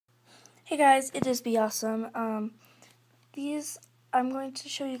Hey guys, it is Be Awesome. I'm going to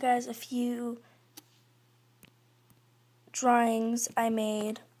show you guys a few drawings I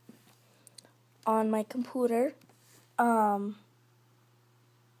made on my computer. And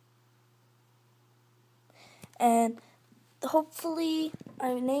hopefully,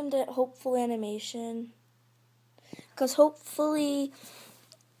 I named it Hopeful Animation, because hopefully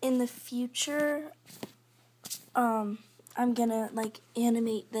in the future, I'm gonna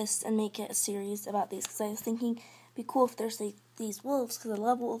animate this and make it a series about these, because I was thinking it'd be cool if there's these wolves, because I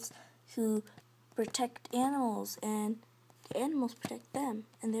love wolves who protect animals and the animals protect them,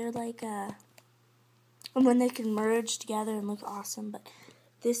 and they're and when they can merge together and look awesome. But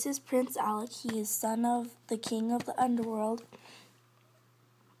this is Prince Alec. He is son of the king of the underworld,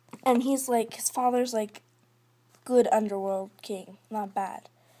 and he's his father's good underworld king, not bad.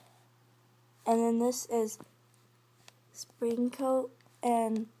 And then this is Springcoat,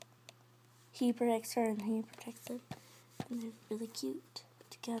 and he protects her and he protects him, and they're really cute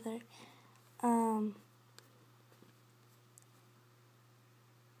together.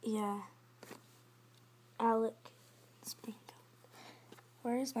 Yeah, Alec, Springcoat.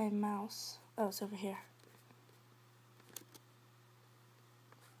 Where is my mouse? Oh, it's over here.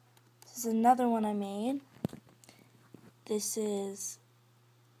 This is another one I made. This is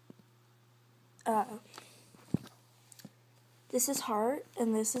Heart,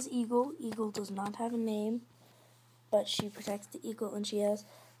 and this is Eagle. Eagle does not have a name, but she protects the eagle, and she has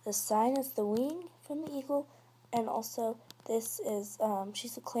the sign as the wing from the eagle, and also this is,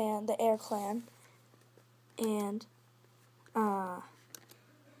 she's a clan, the Air Clan, and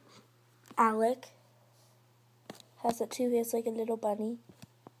Alec has it too. He has a little bunny,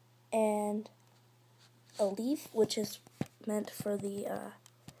 and a leaf, which is meant for the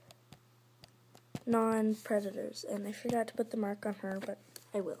non-predators, and I forgot to put the mark on her, but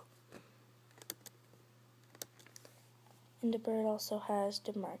I will. And the bird also has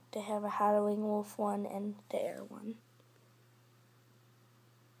the mark. They have a howling wolf one and the air one.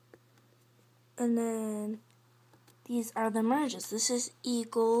 And then these are the merges. This is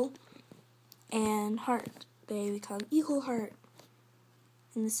Eagle and Heart. They become Eagle Heart.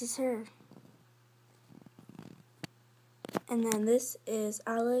 And this is her. And then this is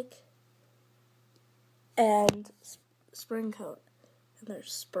Alec and Springcoat. And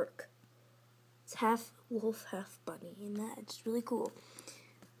there's Spurk. It's half wolf, half bunny, and it's really cool.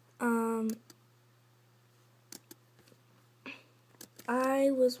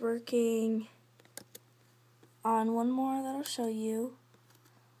 I was working on one more that I'll show you.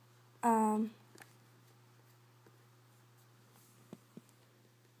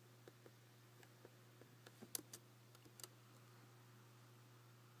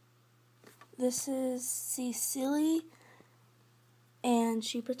 This is Cecily, and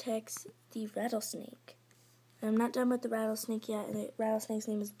she protects the rattlesnake. I'm not done with the rattlesnake yet, and the rattlesnake's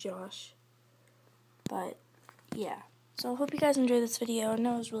name is Josh. But, yeah. So I hope you guys enjoyed this video. I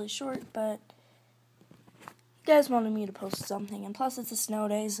know it was really short, but you guys wanted me to post something, and plus it's a snow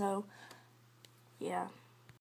day, so, yeah.